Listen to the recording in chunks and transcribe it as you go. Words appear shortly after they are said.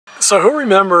So who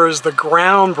remembers the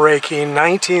groundbreaking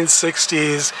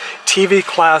 1960s TV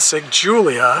classic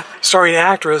Julia, starring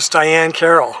actress Diane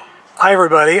Carroll? Hi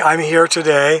everybody, I'm here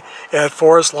today at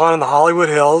Forest Lawn in the Hollywood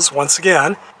Hills once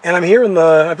again. And I'm here in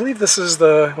the, I believe this is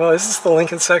the, well, is this the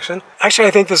Lincoln section? Actually,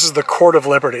 I think this is the Court of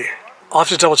Liberty. I'll have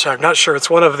to double check, not sure. It's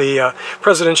one of the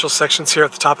presidential sections here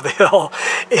at the top of the hill.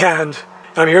 And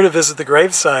I'm here to visit the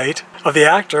gravesite of the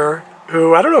actor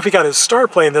who, I don't know if he got his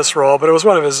start playing this role, but it was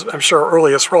one of his, I'm sure,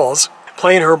 earliest roles,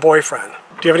 playing her boyfriend.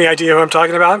 Do you have any idea who I'm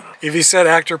talking about? If you said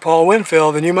actor Paul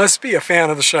Winfield, then you must be a fan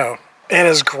of the show. And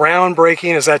as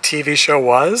groundbreaking as that TV show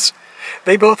was,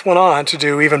 they both went on to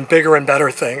do even bigger and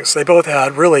better things. They both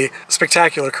had really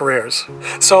spectacular careers.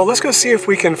 So let's go see if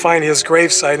we can find his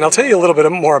gravesite, and I'll tell you a little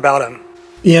bit more about him.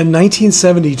 In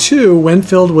 1972,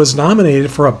 Winfield was nominated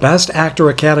for a Best Actor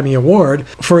Academy Award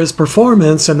for his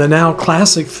performance in the now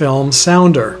classic film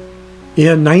Sounder.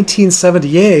 In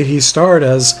 1978, he starred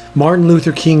as Martin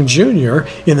Luther King Jr.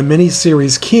 in the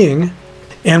miniseries King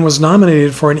and was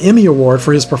nominated for an Emmy Award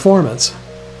for his performance.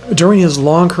 During his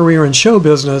long career in show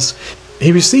business,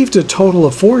 he received a total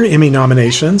of 4 Emmy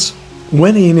nominations,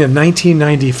 winning in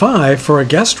 1995 for a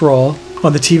guest role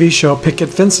on the TV show Picket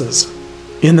Fences.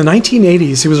 In the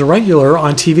 1980s, he was a regular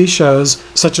on TV shows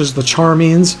such as The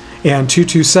Charmings and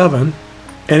 227,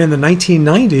 and in the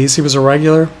 1990s, he was a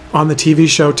regular on the TV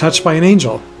show Touched by an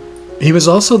Angel. He was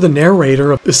also the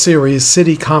narrator of the series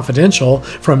City Confidential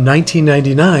from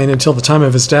 1999 until the time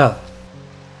of his death.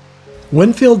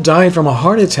 Winfield died from a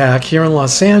heart attack here in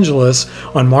Los Angeles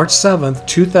on March 7,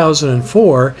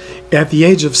 2004, at the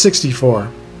age of 64.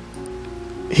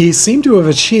 He seemed to have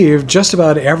achieved just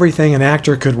about everything an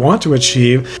actor could want to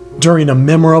achieve during a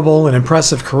memorable and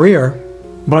impressive career,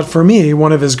 but for me,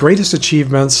 one of his greatest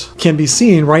achievements can be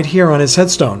seen right here on his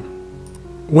headstone.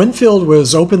 Winfield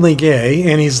was openly gay,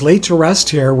 and he's laid to rest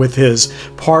here with his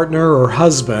partner or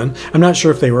husband. I'm not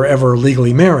sure if they were ever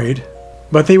legally married,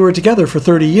 but they were together for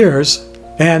 30 years,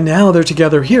 and now they're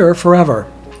together here forever.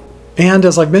 And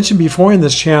as I've mentioned before in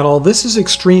this channel, this is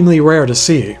extremely rare to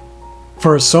see.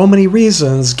 For so many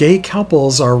reasons, gay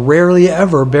couples are rarely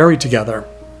ever buried together.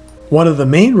 One of the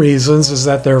main reasons is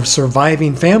that their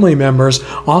surviving family members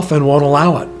often won't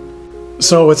allow it.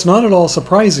 So it's not at all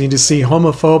surprising to see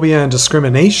homophobia and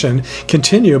discrimination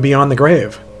continue beyond the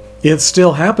grave. It's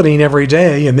still happening every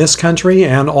day in this country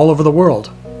and all over the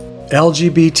world.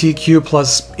 LGBTQ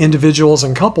plus individuals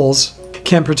and couples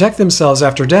can protect themselves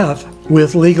after death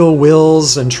with legal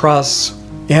wills and trusts,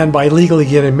 and by legally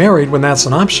getting married when that's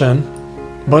an option.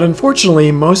 But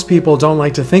unfortunately, most people don't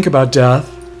like to think about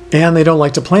death, and they don't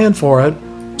like to plan for it,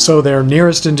 so their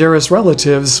nearest and dearest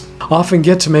relatives often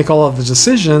get to make all of the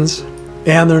decisions,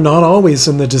 and they're not always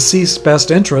in the deceased's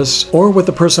best interest or what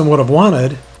the person would have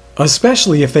wanted,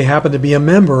 especially if they happen to be a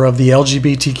member of the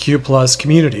LGBTQ plus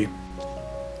community.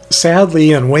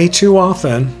 Sadly, and way too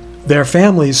often, their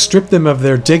families strip them of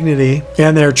their dignity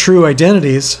and their true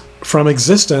identities from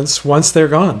existence once they're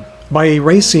gone, by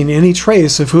erasing any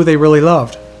trace of who they really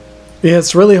loved.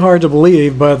 It's really hard to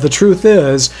believe, but the truth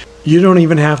is, you don't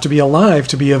even have to be alive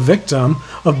to be a victim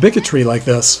of bigotry like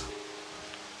this.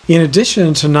 In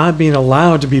addition to not being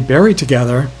allowed to be buried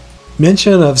together,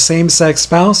 mention of same-sex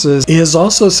spouses is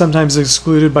also sometimes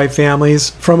excluded by families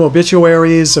from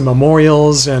obituaries and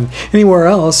memorials and anywhere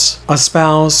else a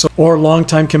spouse or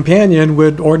longtime companion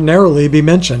would ordinarily be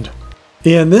mentioned.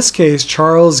 In this case,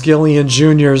 Charles Gillian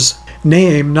Jr.'s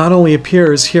name not only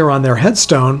appears here on their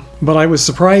headstone, but I was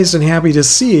surprised and happy to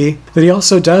see that he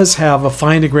also does have a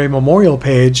Find a Grave memorial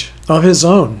page of his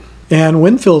own. And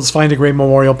Winfield's Find a Grave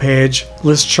memorial page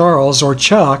lists Charles, or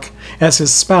Chuck, as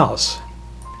his spouse.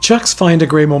 Chuck's Find a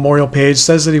Grave memorial page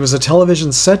says that he was a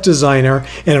television set designer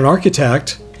and an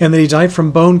architect, and that he died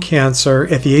from bone cancer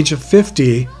at the age of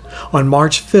 50 on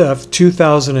March 5,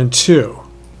 2002.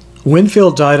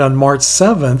 Winfield died on March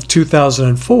 7,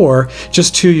 2004,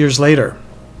 just 2 years later.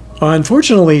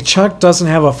 Unfortunately, Chuck doesn't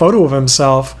have a photo of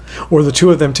himself or the two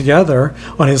of them together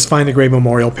on his Find a Grave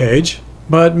memorial page,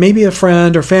 but maybe a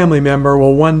friend or family member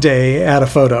will one day add a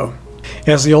photo.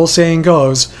 As the old saying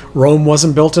goes, Rome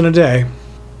wasn't built in a day.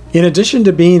 In addition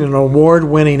to being an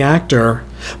award-winning actor,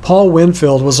 Paul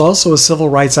Winfield was also a civil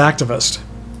rights activist.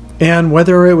 And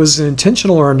whether it was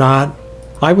intentional or not,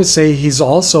 I would say he's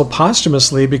also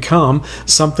posthumously become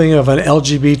something of an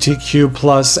LGBTQ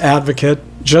plus advocate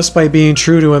just by being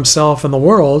true to himself and the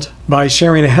world by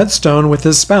sharing a headstone with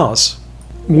his spouse.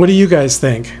 What do you guys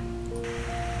think?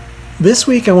 This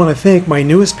week I want to thank my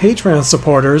newest Patreon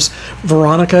supporters,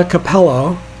 Veronica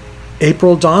Capello,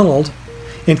 April Donald,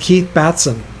 and Keith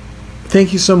Batson.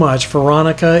 Thank you so much,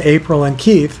 Veronica, April, and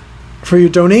Keith, for your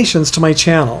donations to my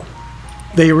channel.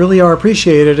 They really are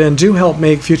appreciated and do help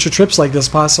make future trips like this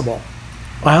possible.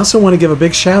 I also want to give a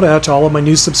big shout out to all of my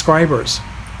new subscribers.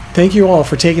 Thank you all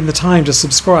for taking the time to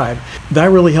subscribe. That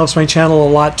really helps my channel a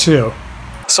lot too.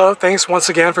 So thanks once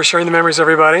again for sharing the memories,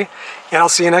 everybody, and I'll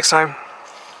see you next time.